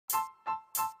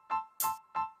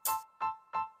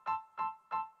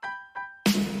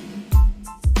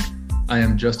I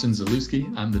am Justin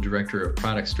Zalewski. I'm the Director of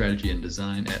Product Strategy and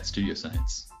Design at Studio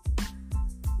Science.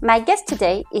 My guest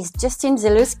today is Justin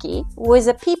Zalewski, who is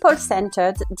a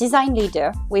people-centered design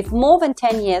leader with more than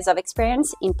 10 years of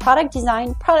experience in product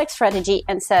design, product strategy,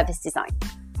 and service design.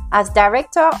 As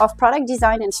Director of Product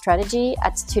Design and Strategy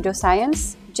at Studio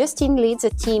Science, Justin leads a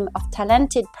team of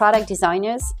talented product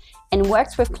designers and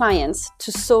works with clients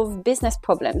to solve business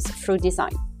problems through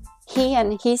design. He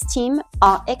and his team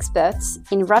are experts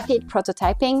in rapid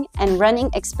prototyping and running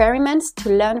experiments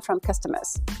to learn from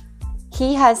customers.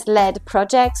 He has led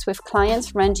projects with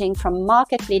clients ranging from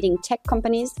market-leading tech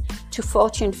companies to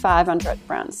Fortune 500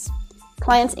 brands.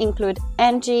 Clients include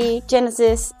Angi,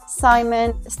 Genesys,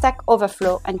 Simon, Stack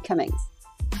Overflow, and Cummins.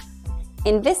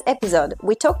 In this episode,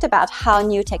 we talked about how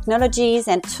new technologies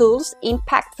and tools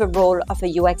impact the role of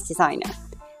a UX designer,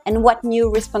 and what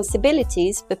new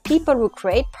responsibilities the people who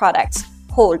create products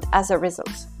hold as a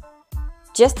result.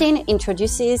 Justin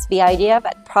introduces the idea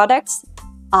that products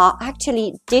are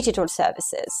actually digital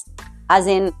services, as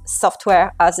in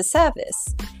software as a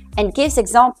service, and gives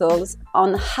examples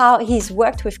on how he's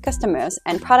worked with customers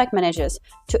and product managers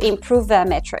to improve their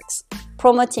metrics,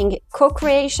 promoting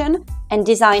co-creation and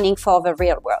designing for the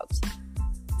real world.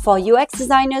 For UX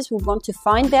designers who want to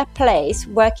find their place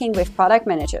working with product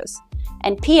managers,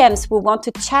 and PMs who want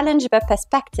to challenge their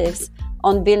perspectives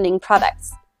on building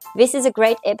products. This is a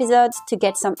great episode to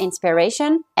get some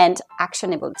inspiration and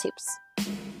actionable tips.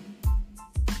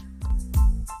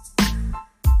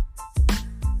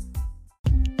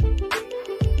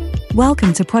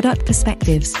 Welcome to Product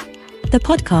Perspectives, the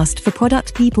podcast for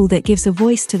product people that gives a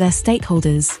voice to their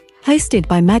stakeholders, hosted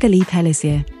by Magali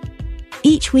Pellissier.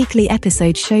 Each weekly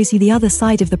episode shows you the other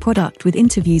side of the product with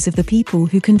interviews of the people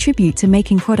who contribute to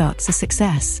making products a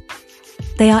success.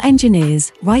 They are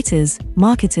engineers, writers,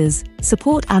 marketers,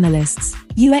 support analysts,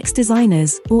 UX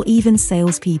designers, or even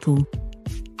salespeople.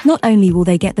 Not only will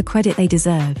they get the credit they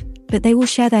deserve, but they will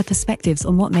share their perspectives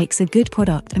on what makes a good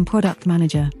product and product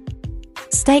manager.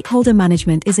 Stakeholder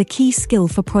management is a key skill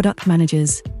for product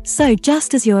managers. So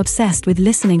just as you're obsessed with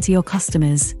listening to your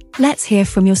customers, let's hear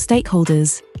from your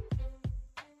stakeholders.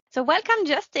 So welcome,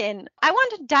 Justin. I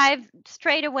want to dive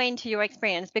straight away into your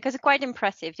experience because it's quite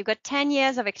impressive. You've got 10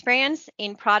 years of experience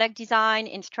in product design,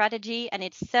 in strategy, and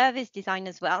in service design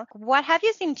as well. What have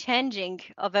you seen changing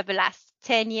over the last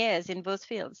 10 years in those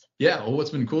fields? Yeah, well,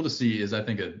 what's been cool to see is I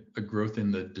think a growth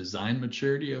in the design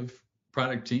maturity of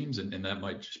product teams, and that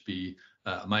might just be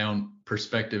my own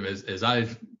perspective as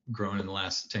I've grown in the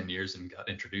last 10 years and got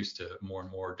introduced to more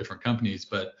and more different companies.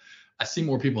 But I see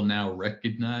more people now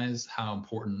recognize how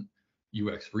important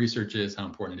UX research is, how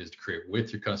important it is to create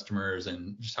with your customers,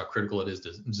 and just how critical it is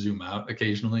to zoom out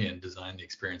occasionally and design the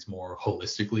experience more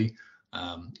holistically.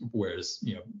 Whereas,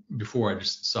 before I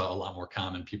just saw a lot more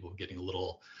common people getting a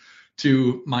little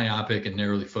too myopic and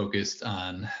narrowly focused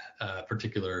on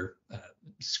particular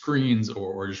screens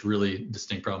or just really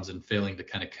distinct problems and failing to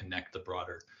kind of connect the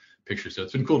broader picture. So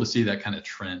it's been cool to see that kind of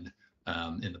trend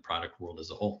in the product world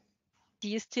as a whole. Do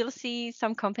you still see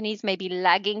some companies maybe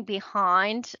lagging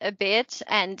behind a bit?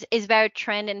 And is there a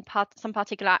trend in some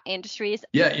particular industries?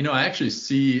 Yeah, I actually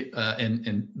see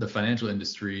in the financial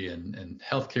industry and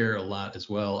healthcare a lot as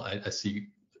well. I see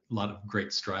a lot of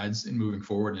great strides in moving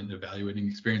forward and evaluating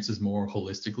experiences more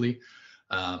holistically.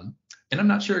 And I'm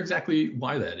not sure exactly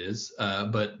why that is,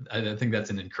 but I think that's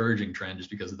an encouraging trend just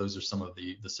because those are some of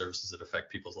the services that affect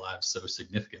people's lives so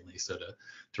significantly. So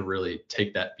to really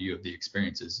take that view of the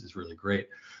experiences is really great.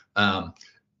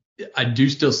 I do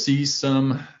still see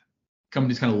some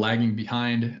companies kind of lagging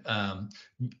behind.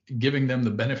 Giving them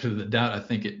the benefit of the doubt, I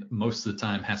think it most of the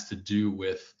time has to do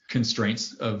with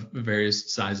constraints of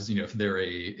various sizes. If they're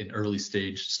an early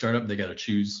stage startup, they got to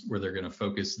choose where they're going to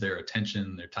focus their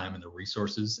attention, their time, and their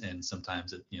resources. And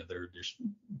sometimes there's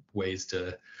ways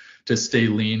to stay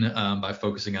lean by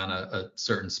focusing on a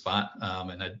certain spot.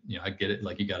 And I get it.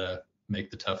 Like, you got to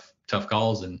make the tough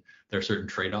calls, and there are certain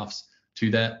trade-offs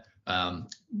to that.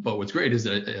 But what's great is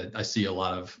that I see a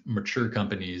lot of mature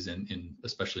companies in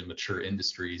especially mature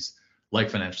industries like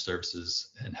financial services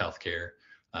and healthcare,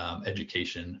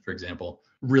 education, for example,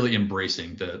 really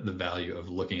embracing the value of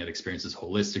looking at experiences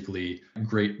holistically,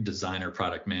 great designer,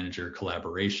 product manager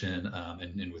collaboration,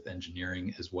 and with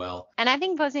engineering as well. And I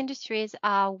think those industries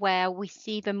are where we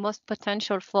see the most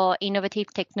potential for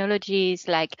innovative technologies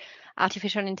like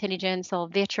artificial intelligence or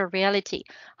virtual reality.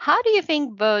 How do you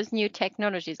think those new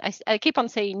technologies, I keep on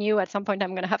saying new, at some point I'm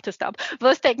going to have to stop,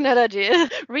 those technologies,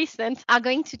 recent, are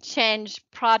going to change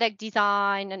product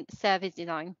design and service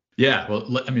design? Yeah,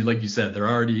 well, I mean, like you said, they've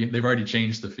already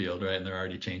changed the field, right? And they're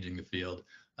already changing the field.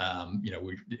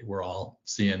 We're all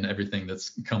seeing everything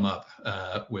that's come up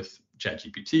with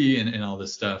ChatGPT and all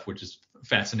this stuff, which is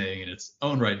fascinating in its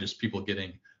own right, just people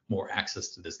getting more access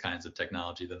to this kinds of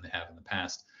technology than they have in the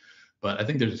past. But I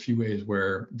think there's a few ways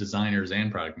where designers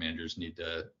and product managers need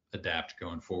to adapt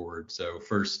going forward. So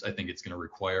first, I think it's going to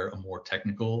require a more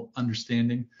technical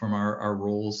understanding from our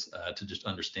roles to just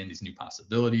understand these new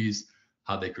possibilities,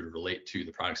 how they could relate to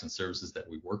the products and services that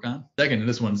we work on. Second, and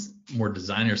this one's more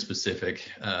designer specific,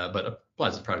 but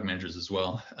applies to product managers as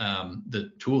well.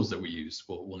 The tools that we use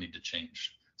will need to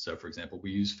change. So for example,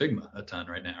 we use Figma a ton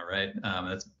right now, right?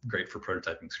 That's great for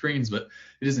prototyping screens, but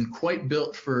it isn't quite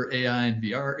built for AI and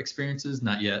VR experiences,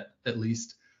 not yet, at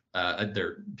least.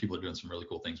 People are doing some really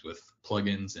cool things with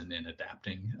plugins and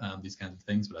adapting these kinds of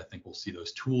things, but I think we'll see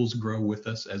those tools grow with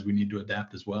us as we need to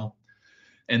adapt as well.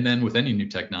 And then with any new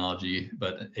technology,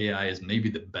 but AI is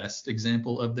maybe the best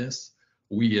example of this,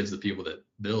 we as the people that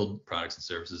build products and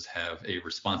services have a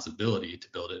responsibility to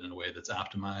build it in a way that's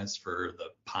optimized for the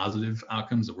positive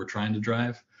outcomes that we're trying to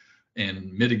drive and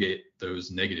mitigate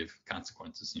those negative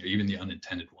consequences, even the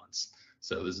unintended ones.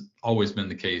 So this has always been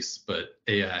the case, but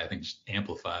AI, I think, just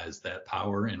amplifies that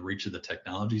power and reach of the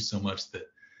technology so much that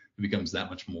it becomes that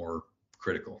much more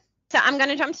critical. So I'm going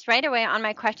to jump straight away on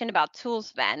my question about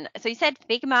tools then. So you said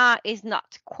Figma is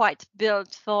not quite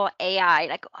built for AI.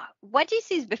 Like, what do you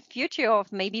see is the future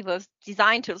of maybe those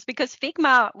design tools? Because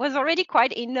Figma was already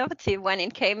quite innovative when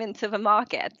it came into the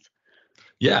market.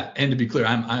 Yeah, and to be clear,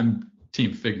 I'm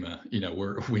Team Figma.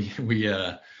 We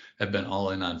have been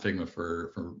all in on Figma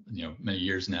for many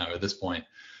years now at this point,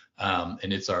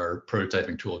 and it's our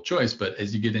prototyping tool of choice. But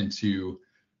as you get into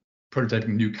prototyping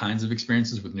new kinds of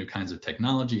experiences with new kinds of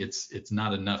technology, it's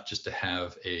not enough just to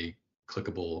have a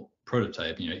clickable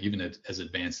prototype. Even as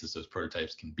advanced as those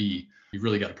prototypes can be, you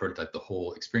really got to prototype the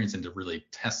whole experience, and to really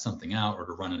test something out or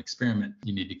to run an experiment,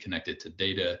 you need to connect it to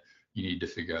data. You need to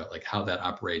figure out like how that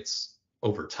operates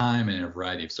over time and in a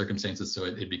variety of circumstances. So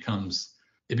it becomes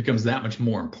that much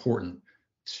more important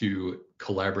to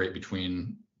collaborate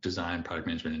between design, product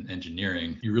management, and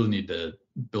engineering. You really need to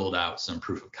build out some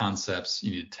proof of concepts.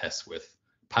 You need to test with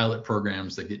pilot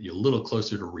programs that get you a little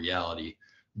closer to reality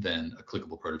than a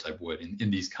clickable prototype would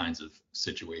in these kinds of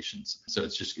situations. So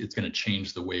it's going to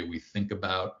change the way we think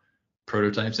about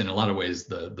prototypes, and in a lot of ways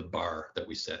the bar that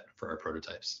we set for our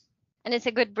prototypes. And it's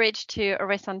a good bridge to a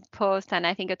recent post, and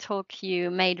I think a talk you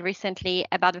made recently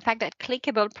about the fact that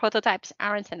clickable prototypes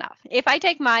aren't enough. If I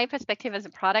take my perspective as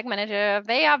a product manager,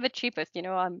 they are the cheapest.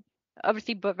 I'm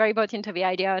obviously very bought into the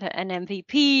idea of an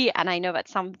MVP, and I know that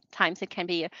sometimes it can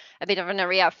be a bit of an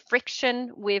area of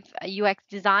friction with UX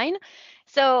design.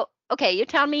 So, okay, you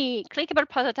tell me clickable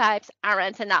prototypes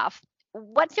aren't enough.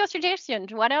 What's your suggestion?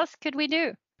 What else could we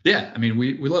do? Yeah, I mean,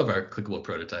 we love our clickable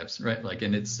prototypes, right? Like,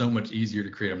 and it's so much easier to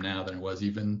create them now than it was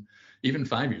even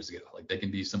 5 years ago. Like, they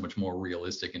can be so much more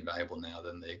realistic and valuable now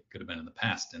than they could have been in the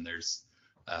past. And there's,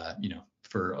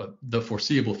 for the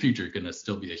foreseeable future, going to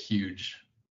still be a huge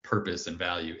purpose and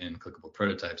value in clickable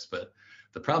prototypes. But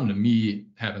the problem to me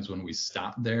happens when we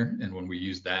stop there and when we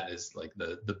use that as like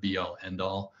the be all end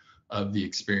all of the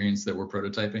experience that we're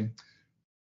prototyping.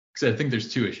 Because I think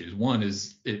there's two issues. One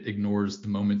is it ignores the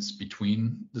moments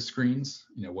between the screens.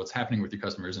 What's happening with your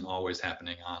customer isn't always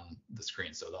happening on the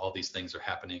screen. So all these things are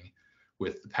happening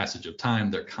with the passage of time.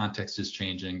 Their context is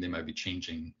changing. They might be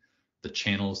changing the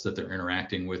channels that they're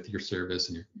interacting with your service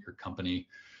and your company.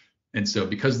 And so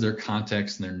because their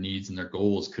context and their needs and their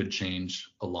goals could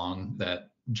change along that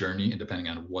journey, and depending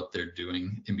on what they're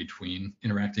doing in between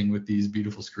interacting with these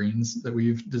beautiful screens that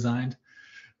we've designed,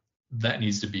 that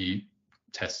needs to be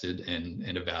tested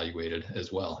and evaluated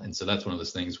as well. And so that's one of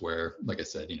those things where, like I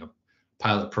said,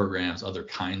 pilot programs, other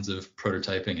kinds of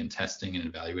prototyping and testing and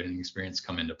evaluating experience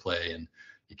come into play, and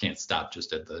you can't stop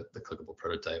just at the clickable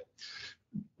prototype.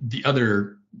 The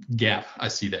other gap I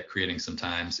see that creating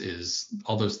sometimes is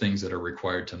all those things that are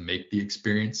required to make the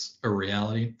experience a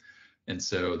reality. And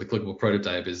so the clickable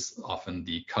prototype is often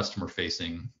the customer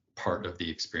facing part of the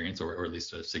experience, or at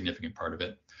least a significant part of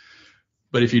it.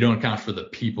 But if you don't account for the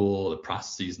people, the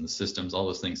processes, and the systems, all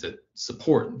those things that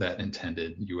support that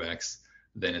intended UX,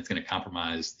 then it's going to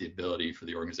compromise the ability for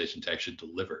the organization to actually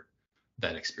deliver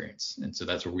that experience. And so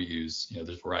that's where we use, there's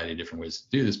a variety of different ways to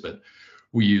do this, but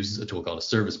we use a tool called a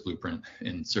service blueprint.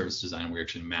 In service design, we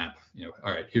actually map,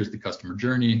 all right, here's the customer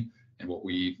journey and what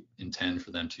we intend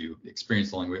for them to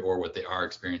experience along the way, or what they are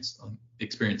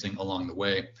experiencing along the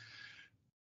way.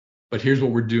 But here's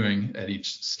what we're doing at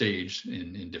each stage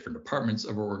in different departments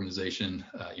of our organization.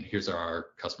 Here's how our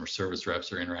customer service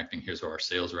reps are interacting. Here's how our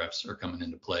sales reps are coming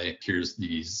into play. Here's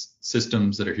these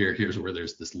systems that are here. Here's where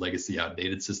there's this legacy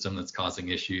outdated system that's causing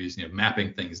issues.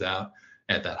 Mapping things out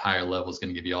at that higher level is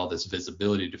going to give you all this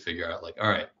visibility to figure out, like, all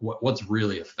right, what's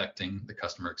really affecting the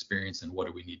customer experience and what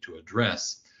do we need to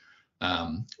address?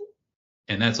 And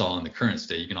that's all in the current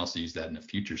state. You can also use that in a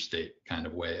future state kind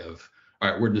of way of, all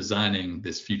right, we're designing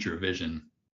this future vision,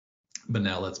 but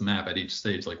now let's map at each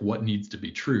stage, like what needs to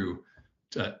be true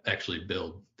to actually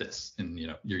build this. And,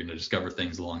 you're going to discover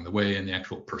things along the way in the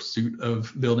actual pursuit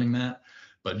of building that,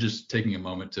 but just taking a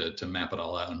moment to map it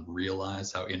all out and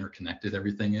realize how interconnected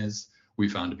everything is, we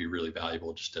found to be really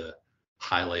valuable, just to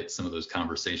highlight some of those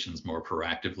conversations more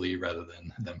proactively rather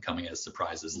than them coming as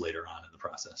surprises later on in the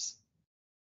process.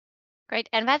 Great.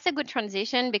 And that's a good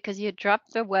transition because you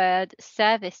dropped the word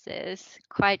services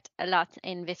quite a lot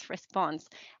in this response.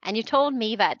 And you told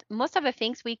me that most of the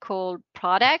things we call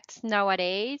products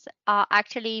nowadays are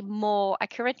actually more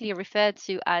accurately referred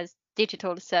to as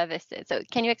digital services. So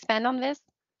can you expand on this?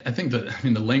 I think that,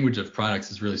 the language of products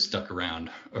has really stuck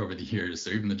around over the years.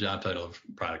 So even the job title of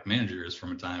product manager is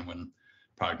from a time when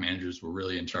product managers were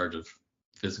really in charge of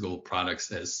physical products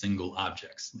as single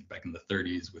objects, like back in the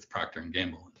 30s with Procter &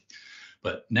 Gamble.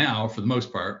 But now, for the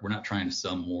most part, we're not trying to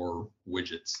sell more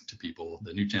widgets to people.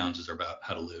 The new challenges are about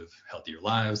how to live healthier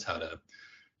lives, how to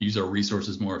use our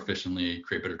resources more efficiently,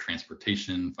 create better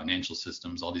transportation, financial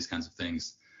systems, all these kinds of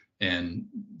things. And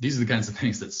these are the kinds of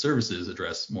things that services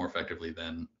address more effectively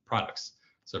than products.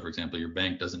 So, for example, your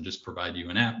bank doesn't just provide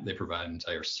you an app, they provide an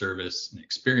entire service and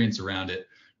experience around it,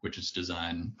 which is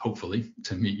designed, hopefully,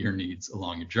 to meet your needs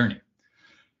along your journey.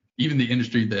 Even the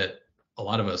industry that a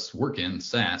lot of us work in,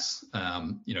 SaaS,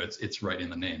 it's right in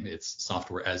the name. It's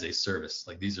software as a service.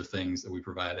 Like, these are things that we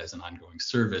provide as an ongoing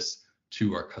service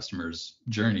to our customers'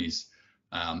 journeys.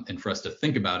 And for us to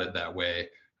think about it that way,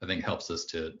 I think helps us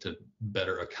to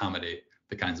better accommodate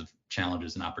the kinds of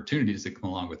challenges and opportunities that come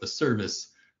along with a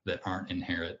service that aren't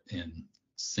inherent in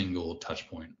single touch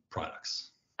point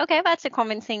products. Okay, that's a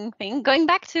convincing thing. Going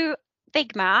back to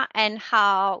Figma and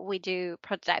how we do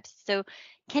prototypes. So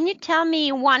can you tell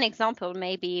me one example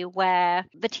maybe where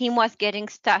the team was getting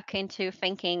stuck into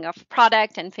thinking of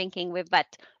product and thinking with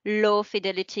that low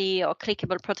fidelity or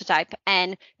clickable prototype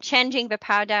and changing the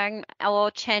paradigm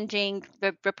or changing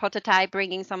the prototype,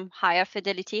 bringing some higher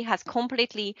fidelity has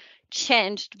completely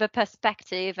changed the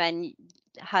perspective and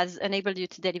has enabled you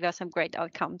to deliver some great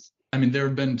outcomes? There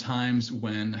have been times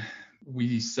when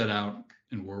we set out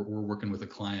and we're working with a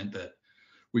client that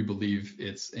we believe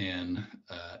it's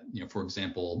for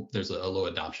example, there's a low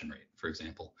adoption rate, for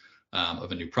example,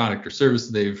 of a new product or service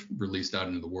they've released out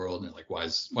into the world. And like, why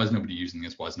is nobody using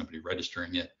this? Why is nobody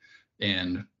registering it?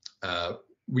 And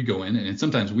we go in, and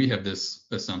sometimes we have this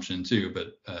assumption too,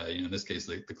 but in this case,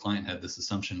 the client had this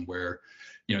assumption where,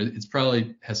 it's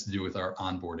probably has to do with our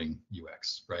onboarding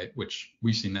UX, right? Which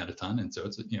we've seen that a ton. And so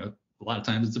it's, a lot of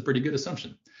times it's a pretty good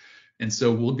assumption. And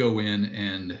so we'll go in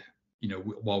and,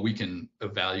 while we can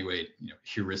evaluate,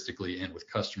 heuristically and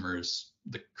with customers,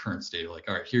 the current state of like,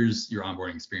 all right, here's your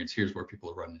onboarding experience, here's where people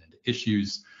are running into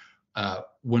issues.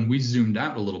 When we zoomed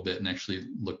out a little bit and actually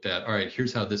looked at, all right,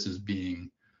 here's how this is being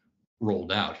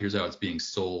rolled out, here's how it's being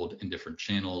sold in different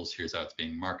channels, here's how it's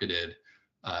being marketed.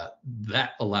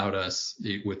 That allowed us,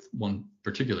 with one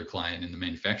particular client in the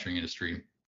manufacturing industry,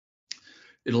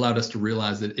 it allowed us to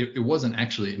realize that it wasn't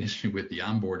actually an issue with the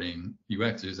onboarding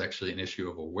UX. It was actually an issue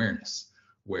of awareness,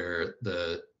 where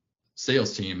the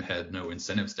sales team had no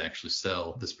incentives to actually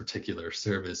sell this particular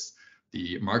service.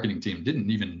 The marketing team didn't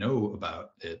even know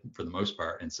about it for the most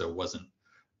part, and so wasn't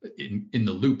in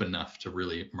the loop enough to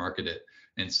really market it.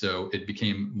 And so it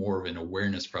became more of an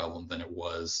awareness problem than it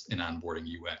was an onboarding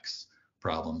UX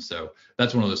problem. So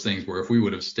that's one of those things where if we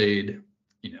would have stayed,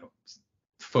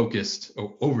 focused,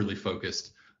 overly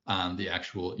focused on the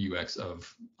actual UX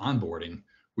of onboarding,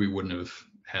 we wouldn't have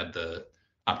had the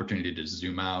opportunity to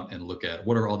zoom out and look at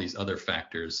what are all these other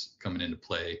factors coming into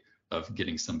play of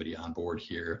getting somebody on board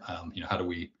here. How do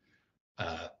we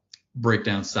break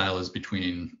down silos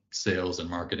between sales and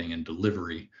marketing and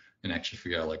delivery and actually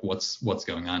figure out like what's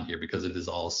going on here, because it is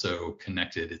all so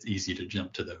connected. It's easy to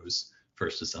jump to those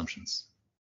first assumptions.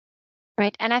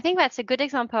 Right. And I think that's a good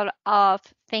example of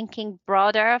thinking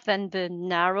broader than the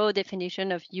narrow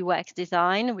definition of UX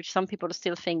design, which some people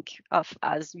still think of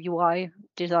as UI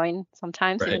design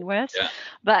sometimes, right. Even worse. Yeah.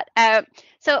 But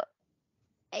so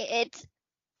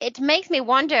it makes me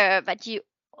wonder that you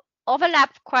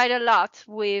overlap quite a lot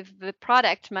with the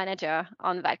product manager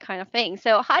on that kind of thing.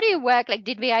 So how do you work? Like,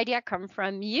 did the idea come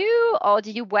from you, or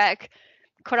do you work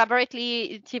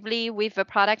collaboratively with the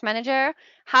product manager?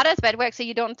 How does that work so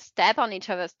you don't step on each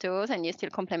other's toes and you still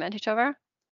complement each other?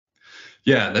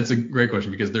 Yeah, that's a great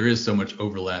question because there is so much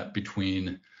overlap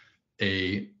between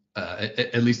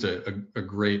at least a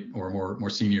great or more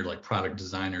senior like product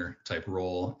designer type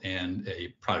role and a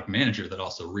product manager that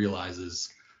also realizes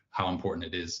how important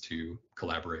it is to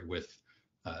collaborate with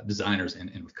designers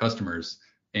and with customers.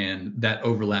 And that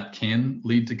overlap can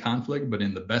lead to conflict, but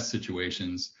in the best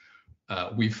situations,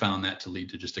 we've found that to lead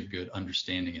to just a good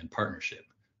understanding and partnership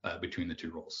between the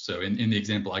two roles. So in the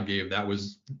example I gave, that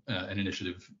was an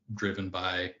initiative driven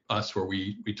by us where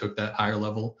we took that higher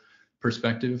level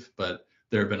perspective, but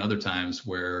there have been other times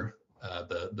where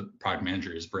the product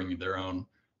manager is bringing their own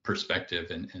perspective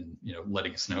and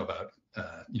letting us know about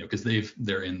because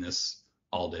they're in this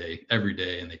all day, every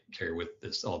day, and they carry with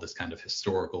all this kind of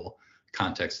historical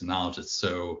context and knowledge that's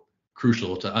so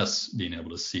crucial to us being able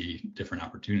to see different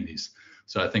opportunities.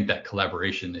 So I think that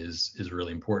collaboration is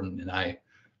really important, and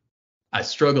I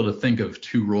struggle to think of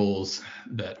two roles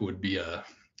that would be a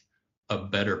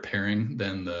better pairing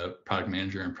than the product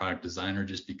manager and product designer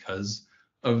just because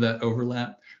of that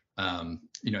overlap.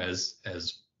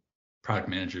 As product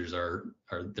managers are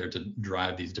there to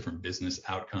drive these different business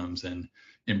outcomes and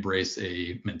embrace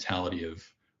a mentality of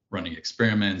running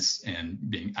experiments and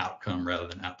being outcome rather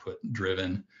than output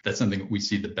driven. That's something we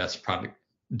see the best product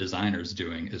designers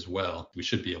doing as well. We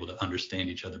should be able to understand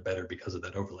each other better because of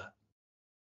that overlap.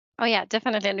 Oh yeah,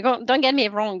 definitely. And don't get me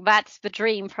wrong, that's the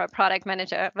dream for a product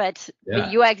manager, but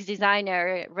the UX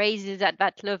designer raises at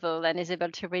that level and is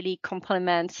able to really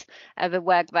complement the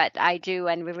work that I do,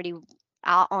 and we really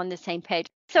are on the same page.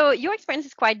 So your experience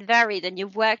is quite varied, and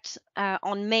you've worked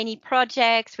on many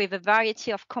projects with a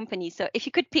variety of companies. So if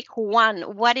you could pick one,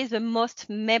 what is the most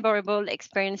memorable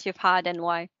experience you've had and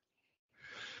why?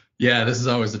 Yeah, this is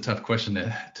always a tough question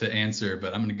to answer,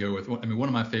 but I'm going to go with, one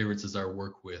of my favorites is our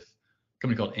work with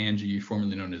company called Angi,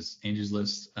 formerly known as Angie's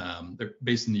List. They're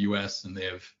based in the U.S. and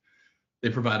they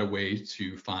provide a way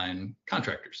to find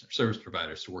contractors or service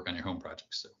providers to work on your home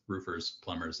projects, so roofers,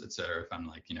 plumbers, et cetera. If I'm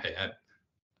like, hey,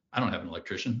 I don't have an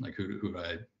electrician, like who do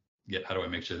I get? How do I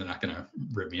make sure they're not going to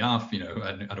rip me off?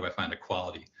 How do I find a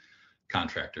quality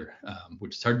contractor,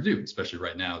 which is hard to do, especially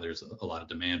right now. There's a lot of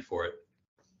demand for it.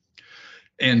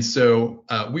 And so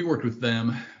we worked with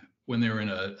them when they were in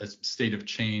a state of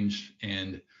change,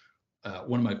 and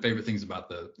one of my favorite things about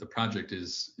the project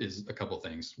is a couple of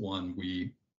things. One,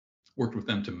 we worked with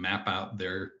them to map out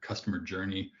their customer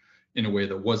journey in a way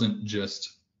that wasn't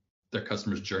just their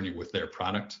customer's journey with their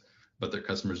product, but their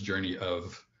customer's journey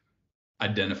of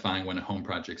identifying when a home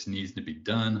project needs to be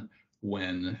done,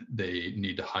 when they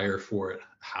need to hire for it,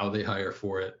 how they hire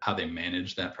for it, how they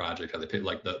manage that project, how they pay,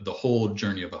 like the whole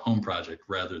journey of a home project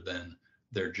rather than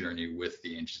their journey with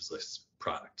the Angie's List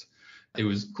product. It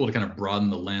was cool to kind of broaden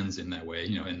the lens in that way,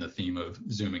 in the theme of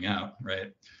zooming out,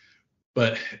 right?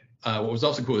 But what was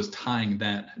also cool is tying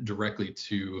that directly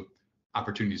to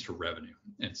opportunities for revenue.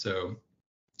 And so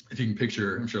if you can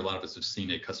picture, I'm sure a lot of us have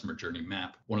seen a customer journey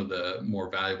map. One of the more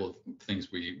valuable things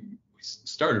we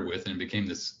started with and became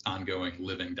this ongoing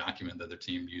living document that the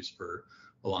team used for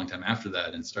a long time after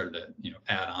that and started to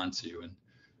add on to and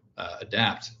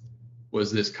adapt was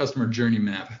this customer journey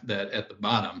map that at the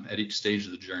bottom, at each stage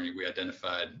of the journey, we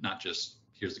identified not just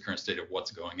here's the current state of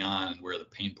what's going on and where are the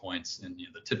pain points and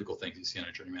the typical things you see on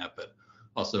a journey map, but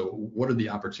also what are the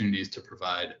opportunities to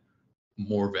provide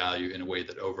more value in a way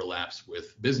that overlaps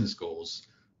with business goals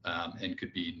and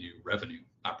could be new revenue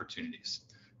opportunities.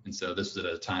 And so this was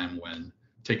at a time when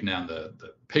taking down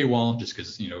the paywall, just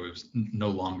because it was no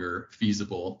longer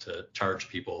feasible to charge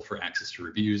people for access to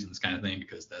reviews and this kind of thing,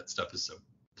 because that stuff is so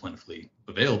plentifully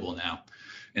available now.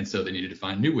 And so they needed to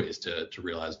find new ways to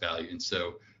realize value. And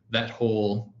so that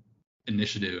whole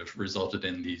initiative resulted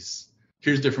in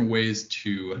here's different ways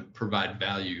to provide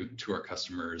value to our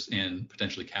customers and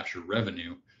potentially capture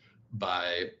revenue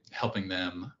by helping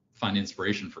them find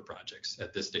inspiration for projects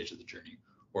at this stage of the journey,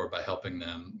 or by helping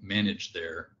them manage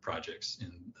their projects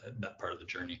in that part of the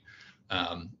journey.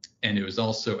 And it was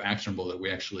also actionable that we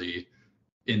actually,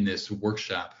 in this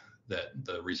workshop that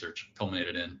the research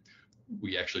culminated in,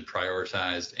 we actually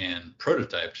prioritized and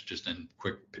prototyped just in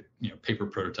quick, paper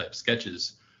prototype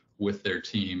sketches with their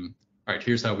team. All right,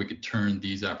 here's how we could turn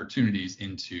these opportunities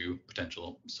into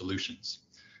potential solutions.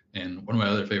 And one of my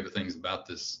other favorite things about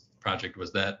this project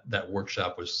was that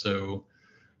workshop was so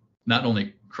not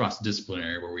only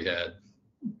cross-disciplinary, where we had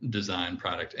design,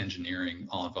 product engineering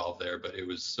all involved there, but it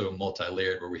was so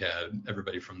multi-layered where we had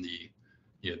everybody from the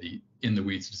in the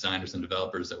weeds designers and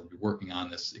developers that would be working on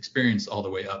this experience all the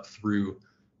way up through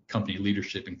company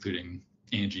leadership, including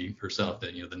Angi herself,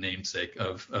 the namesake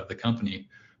of the company,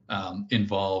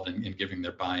 involved in giving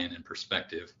their buy-in and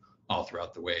perspective all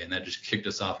throughout the way. And that just kicked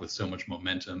us off with so much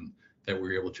momentum that we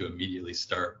were able to immediately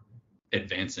start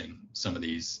advancing some of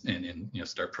these and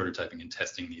start prototyping and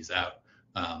testing these out,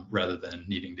 rather than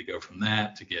needing to go from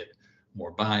that to get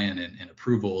more buy-in and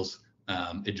approvals.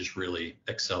 It just really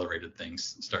accelerated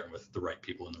things, starting with the right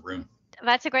people in the room.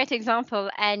 That's a great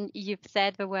example. And you've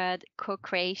said the word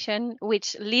co-creation,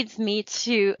 which leads me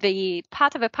to the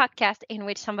part of a podcast in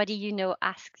which somebody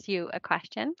asks you a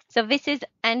question. So this is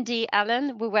Andy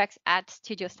Allen, who works at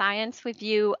Studio Science with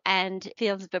you and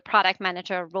fills the product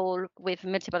manager role with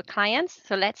multiple clients.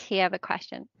 So let's hear the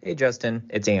question. Hey, Justin,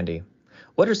 it's Andy.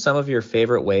 What are some of your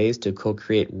favorite ways to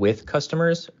co-create with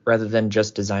customers rather than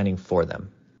just designing for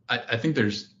them? I think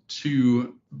there's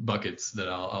two buckets that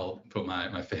I'll put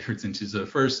my favorites into. So the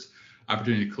first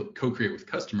opportunity to co-create with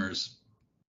customers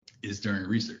is during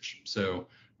research. So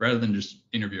rather than just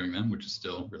interviewing them, which is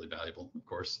still really valuable, of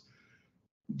course,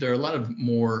 there are a lot of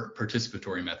more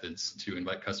participatory methods to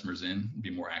invite customers in, be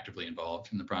more actively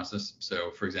involved in the process.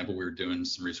 So for example, we were doing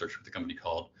some research with a company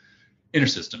called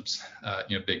InterSystems,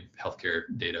 big healthcare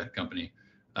data company.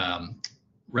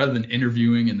 Rather than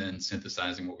interviewing and then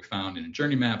synthesizing what we found in a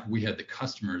journey map, we had the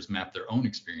customers map their own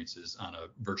experiences on a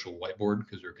virtual whiteboard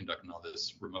because we were conducting all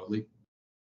this remotely.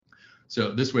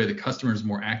 So this way, the customer is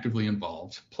more actively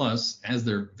involved. Plus, as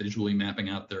they're visually mapping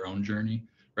out their own journey,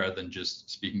 rather than just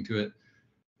speaking to it,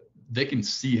 they can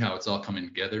see how it's all coming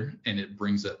together, and it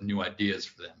brings up new ideas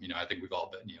for them. I think we've all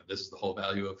been, this is the whole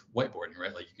value of whiteboarding,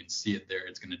 right? Like, you can see it there,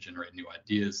 it's going to generate new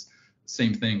ideas.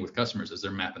 Same thing with customers. As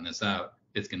they're mapping this out,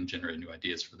 it's going to generate new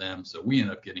ideas for them. So we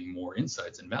end up getting more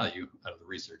insights and value out of the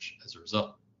research as a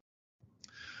result.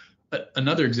 But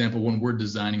another example, when we're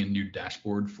designing a new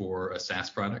dashboard for a SaaS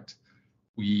product,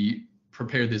 we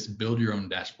prepare this build your own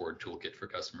dashboard toolkit for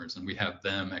customers, and we have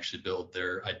them actually build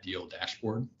their ideal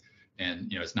dashboard.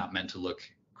 And it's not meant to look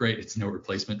great. It's no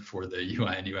replacement for the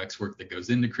UI and UX work that goes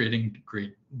into creating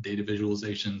great data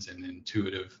visualizations and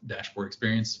intuitive dashboard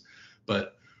experience.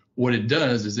 But what it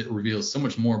does is it reveals so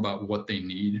much more about what they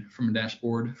need from a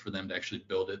dashboard for them to actually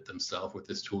build it themselves with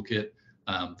this toolkit,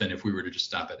 than if we were to just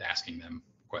stop at asking them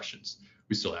questions.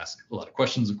 We still ask a lot of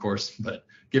questions, of course, but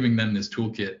giving them this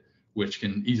toolkit, which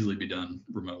can easily be done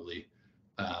remotely,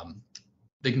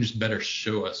 they can just better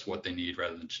show us what they need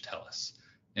rather than just tell us.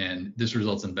 And this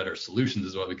results in better solutions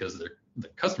as well, because the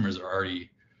customers are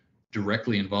already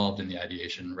directly involved in the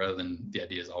ideation rather than the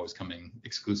ideas always coming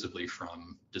exclusively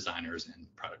from designers and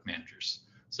product managers.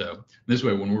 So this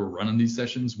way, when we're running these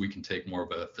sessions, we can take more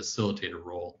of a facilitator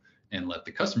role and let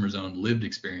the customer's own lived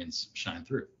experience shine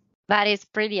through. That is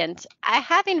brilliant. I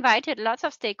have invited lots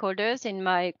of stakeholders in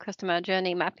my customer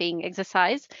journey mapping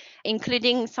exercise,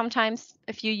 including sometimes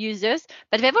a few users,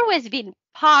 but they've always been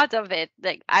part of it.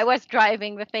 Like, I was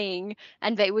driving the thing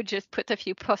and they would just put a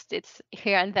few post-its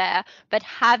here and there, but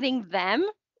having them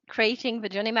creating the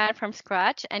journey map from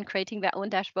scratch and creating their own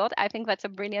dashboard, I think that's a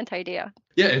brilliant idea.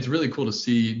 Yeah, it's really cool to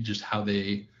see just how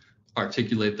they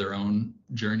articulate their own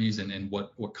journeys and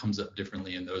what comes up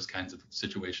differently in those kinds of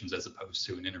situations as opposed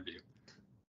to an interview.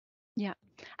 Yeah.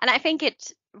 And I think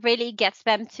it really gets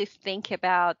them to think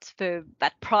about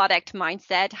that product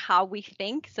mindset, how we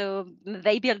think. So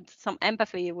they build some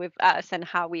empathy with us and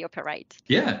how we operate.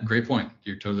 Yeah, great point.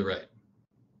 You're totally right.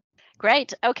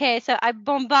 Great. Okay, so I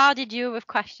bombarded you with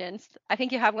questions. I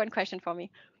think you have one question for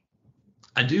me.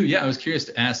 I do. Yeah, I was curious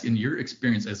to ask, in your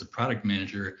experience as a product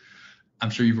manager, I'm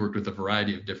sure you've worked with a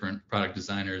variety of different product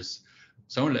designers.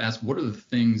 So I wanted to ask, what are the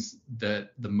things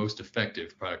that the most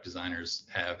effective product designers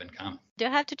have in common? Do I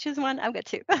have to choose one? I've got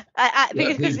two.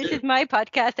 Because this is my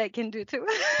podcast, I can do two.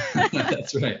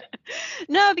 That's right.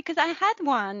 No, because I had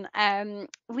one,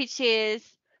 which is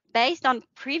based on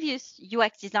previous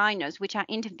UX designers, which I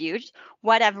interviewed.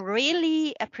 What I've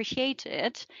really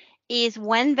appreciated is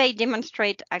when they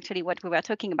demonstrate actually what we were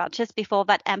talking about just before,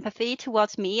 that empathy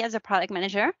towards me as a product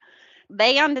manager.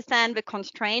 They understand the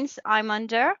constraints I'm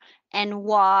under and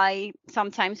why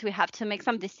sometimes we have to make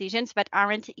some decisions that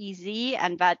aren't easy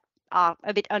and that are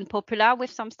a bit unpopular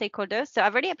with some stakeholders. So I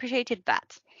really appreciated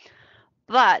that.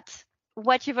 But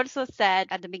what you've also said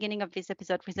at the beginning of this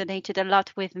episode resonated a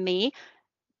lot with me.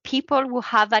 people who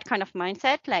have that kind of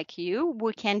mindset like you,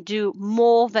 who can do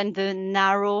more than the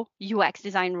narrow UX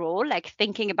design role, like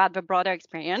thinking about the broader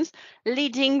experience,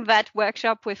 leading that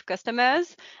workshop with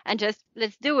customers and just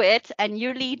let's do it. And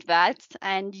you lead that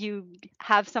and you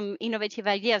have some innovative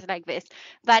ideas like this.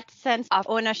 That sense of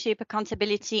ownership,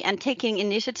 accountability, and taking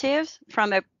initiatives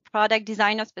from a product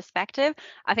designer's perspective,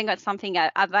 I think that's something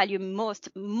I value most,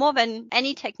 more than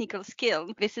any technical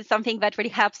skill. This is something that really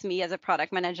helps me as a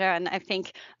product manager. And I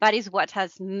think that is what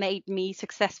has made me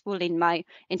successful in my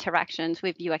interactions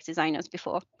with UX designers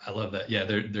before. I love that. Yeah,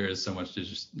 there is so much to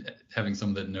just having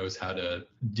someone that knows how to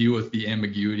deal with the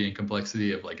ambiguity and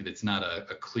complexity of like, it's not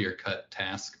a clear cut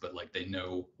task, but like they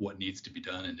know what needs to be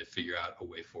done and to figure out a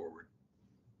way forward.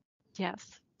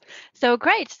 Yes. So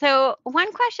great. So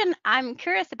one question I'm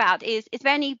curious about is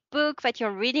there any book that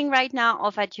you're reading right now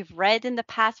or that you've read in the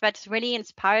past that's really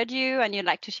inspired you and you'd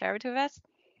like to share it with us?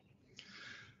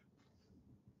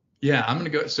 Yeah, I'm going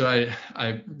to go. So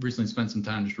I recently spent some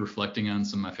time just reflecting on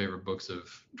some of my favorite books of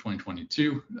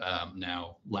 2022,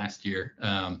 now last year.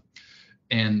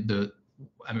 And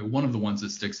one of the ones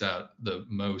that sticks out the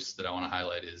most that I want to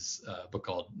highlight is a book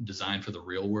called Design for the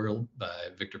Real World by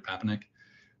Victor Papanek.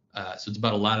 So it's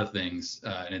about a lot of things,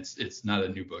 and it's not a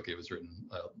new book. It was written,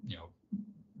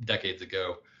 decades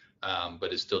ago,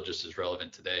 but is still just as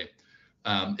relevant today.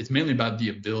 It's mainly about the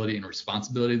ability and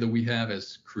responsibility that we have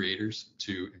as creators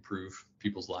to improve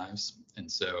people's lives. And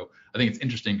so I think it's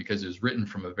interesting because it was written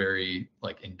from a very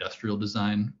like industrial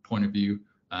design point of view,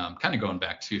 kind of going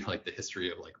back to like the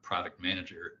history of like product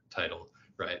manager title,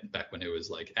 right? Back when it was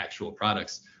like actual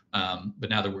products. But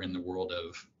now that we're in the world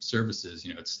of services,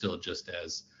 it's still just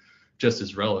as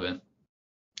relevant.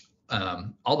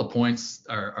 All the points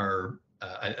are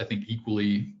I think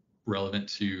equally relevant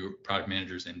to product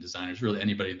managers and designers, really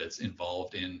anybody that's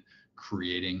involved in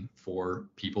creating for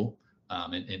people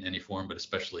in any form, but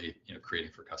especially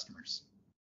creating for customers.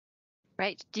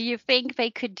 Right. Do you think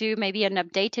they could do maybe an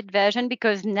updated version?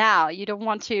 Because now you don't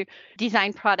want to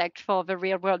design product for the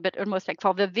real world, but almost like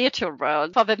for the virtual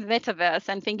world, for the metaverse,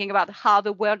 and thinking about how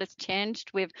the world has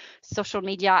changed with social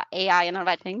media, AI, and all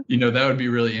that thing. That would be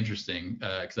really interesting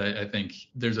because I think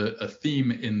there's a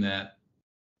theme in that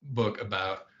book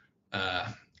about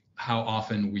how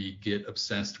often we get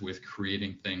obsessed with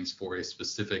creating things for a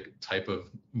specific type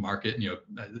of market.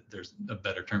 There's a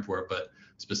better term for it, but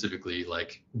specifically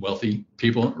like wealthy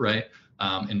people, right?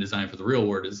 And design for the real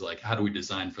world is like, how do we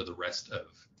design for the rest of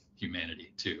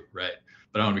humanity too, right?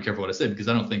 But I want to be careful what I say because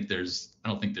I don't think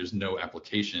there's no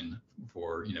application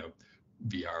for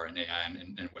VR and AI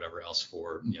and whatever else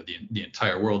for the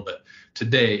entire world. But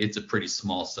today it's a pretty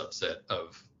small subset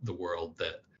of the world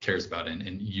that cares about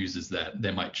and uses that.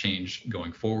 They might change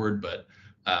going forward, but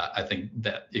I think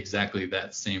that exactly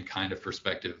that same kind of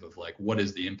perspective of like what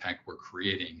is the impact we're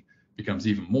creating becomes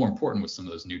even more important with some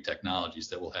of those new technologies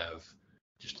that will have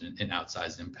just an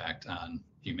outsized impact on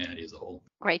humanity as a whole.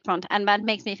 Great point. And that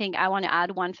makes me think I want to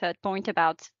add one third point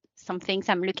about some things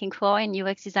I'm looking for in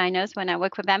UX designers when I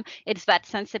work with them. It's that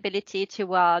sensibility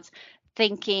towards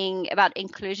thinking about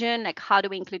inclusion, like how do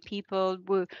we include people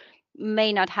who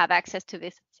may not have access to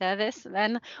this service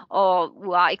then, or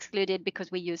who are excluded because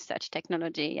we use such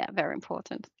technology. Yeah, very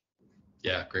important.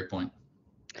 Yeah, great point.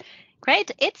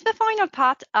 Great. It's the final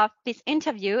part of this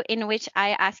interview in which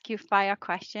I ask you fire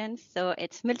questions. So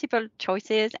it's multiple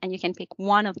choices and you can pick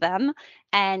one of them.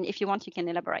 And if you want, you can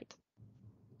elaborate.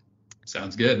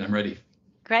 Sounds good. I'm ready.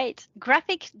 Great.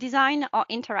 Graphic design or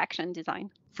interaction design?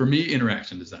 For me,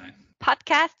 interaction design.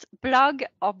 Podcast, blog,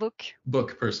 or book?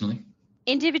 Book, personally.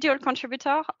 Individual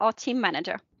contributor or team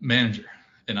manager? Manager.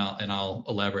 And I'll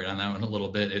elaborate on that one a little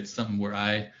bit. It's something where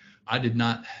I did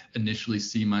not initially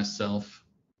see myself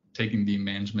taking the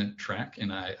management track,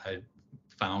 and I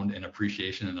found an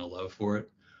appreciation and a love for it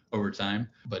over time.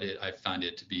 But I find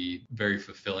it to be very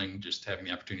fulfilling, just having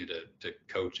the opportunity to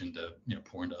coach and to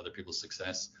pour into other people's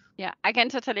success. Yeah, I can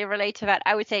totally relate to that.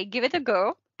 I would say give it a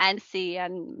go and see.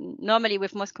 And normally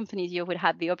with most companies, you would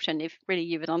have the option if really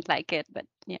you don't like it. But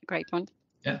yeah, great point.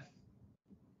 Yeah.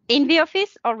 In the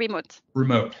office or remote?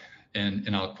 Remote.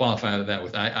 And I'll qualify that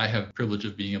with I have the privilege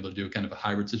of being able to do kind of a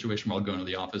hybrid situation where I'll go into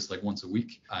the office like once a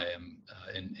week. I am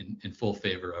in full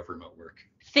favor of remote work.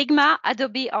 Figma,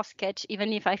 Adobe, or Sketch,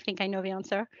 even if I think I know the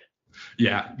answer.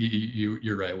 Yeah,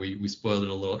 you're right. We spoiled it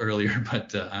a little earlier,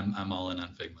 but I'm all in on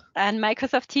Figma. And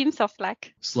Microsoft Teams or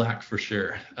Slack? Slack for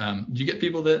sure. Do you get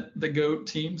people that go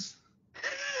Teams?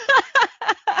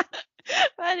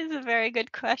 That is a very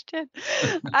good question.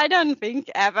 I don't think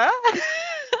ever.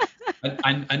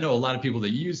 I know a lot of people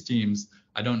that use Teams.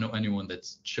 I don't know anyone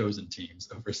that's chosen Teams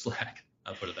over Slack.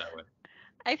 I'll put it that way.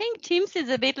 I think Teams is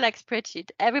a bit like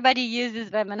spreadsheet. Everybody uses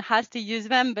them and has to use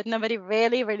them, but nobody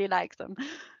really, really likes them.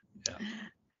 Yeah.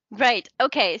 Great.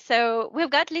 Okay, so we've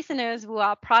got listeners who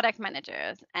are product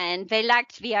managers and they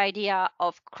liked the idea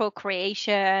of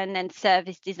co-creation and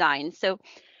service design. So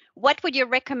what would you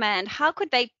recommend? How could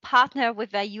they partner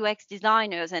with their UX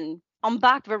designers and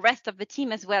embark the rest of the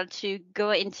team as well to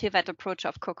go into that approach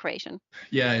of co-creation?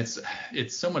 Yeah,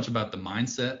 it's so much about the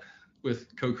mindset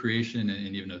with co-creation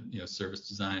and even a service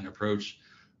design approach.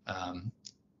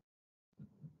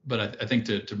 But I think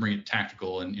to bring it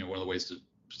tactical, and one of the ways to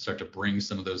start to bring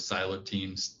some of those siloed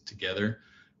teams together,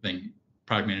 I think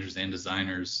product managers and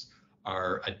designers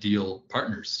are ideal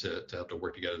partners to help to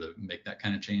work together to make that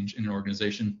kind of change in an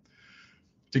organization.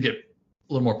 To get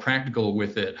a little more practical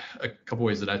with it, a couple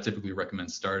ways that I typically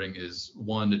recommend starting is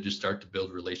one, to just start to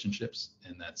build relationships,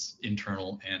 and that's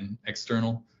internal and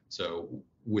external. So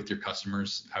with your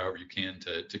customers, however you can,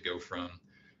 to go from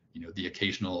the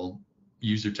occasional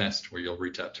user test where you'll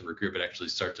reach out to a group, but actually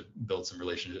start to build some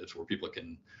relationships where people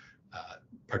can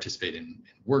participate in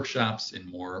workshops, in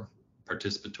more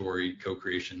participatory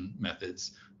co-creation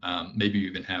methods. Maybe you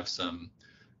even have some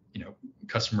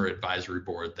customer advisory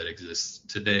board that exists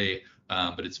today,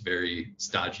 but it's very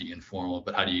stodgy, informal.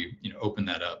 But how do you open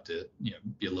that up to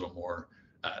be a little more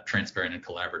transparent and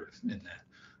collaborative in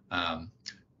that?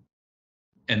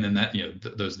 And then that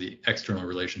those are the external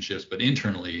relationships, but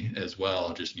internally as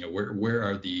well. Just where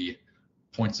are the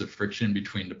points of friction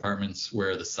between departments?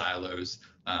 Where are the silos?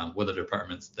 What are the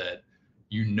departments that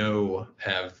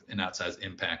have an outsized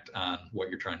impact on what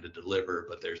you're trying to deliver,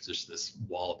 but there's just this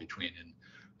wall between,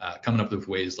 and coming up with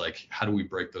ways like, how do we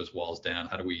break those walls down?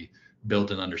 How do we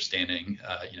build an understanding?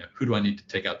 Who do I need to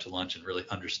take out to lunch and really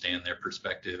understand their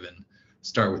perspective, and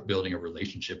start with building a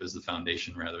relationship as the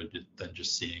foundation rather than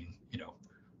just seeing,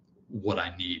 what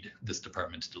I need this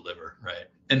department to deliver, right?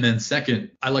 And then second,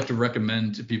 I like to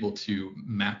recommend to people to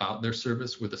map out their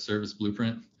service with a service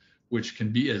blueprint, which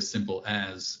can be as simple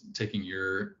as taking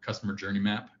your customer journey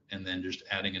map and then just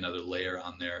adding another layer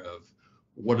on there of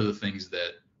what are the things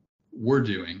that we're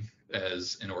doing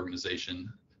as an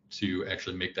organization to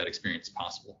actually make that experience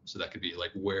possible. So that could be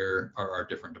like, where are our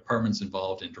different departments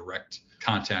involved in direct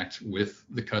contact with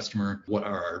the customer? What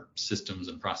are our systems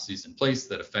and processes in place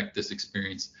that affect this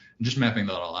experience? And just mapping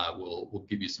that all out will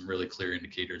give you some really clear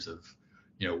indicators of,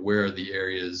 where are the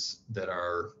areas that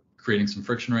are creating some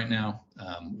friction right now?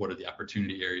 What are the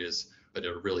opportunity areas? But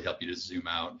it'll really help you to zoom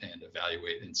out and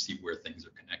evaluate and see where things are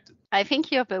connected. I think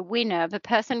you're the winner, the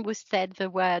person who said the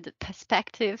word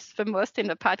perspectives the most in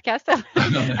the podcast.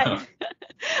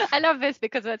 I love this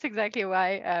because that's exactly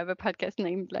why the podcast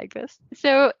named like this.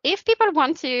 So if people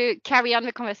want to carry on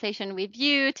the conversation with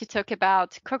you to talk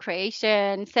about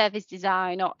co-creation, service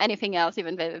design, or anything else,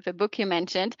 even the book you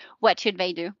mentioned, what should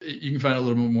they do? You can find out a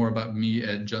little bit more about me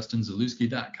at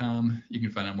justinzalewski.com. You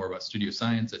can find out more about Studio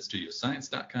Science at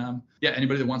studioscience.com. Yeah,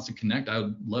 anybody that wants to connect, I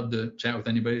would love to chat with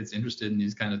anybody that's interested in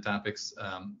these kind of topics.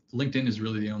 LinkedIn is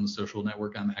really the only social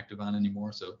network I'm active on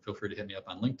anymore, so feel free to hit me up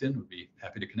on LinkedIn. We'd be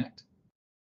happy to connect.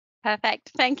 Perfect.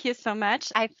 Thank you so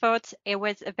much. I thought it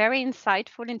was a very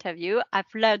insightful interview. I've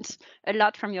learned a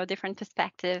lot from your different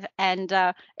perspectives, and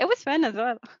it was fun as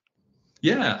well.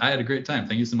 Yeah, I had a great time.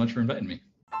 Thank you so much for inviting me.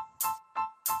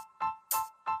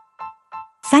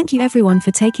 Thank you everyone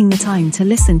for taking the time to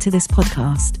listen to this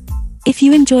podcast. If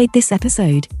you enjoyed this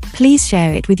episode, please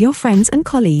share it with your friends and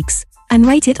colleagues, and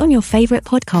rate it on your favorite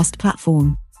podcast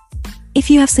platform. If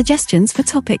you have suggestions for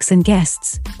topics and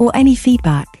guests, or any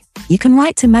feedback, you can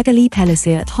write to Magali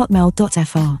Pellissier at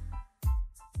hotmail.fr.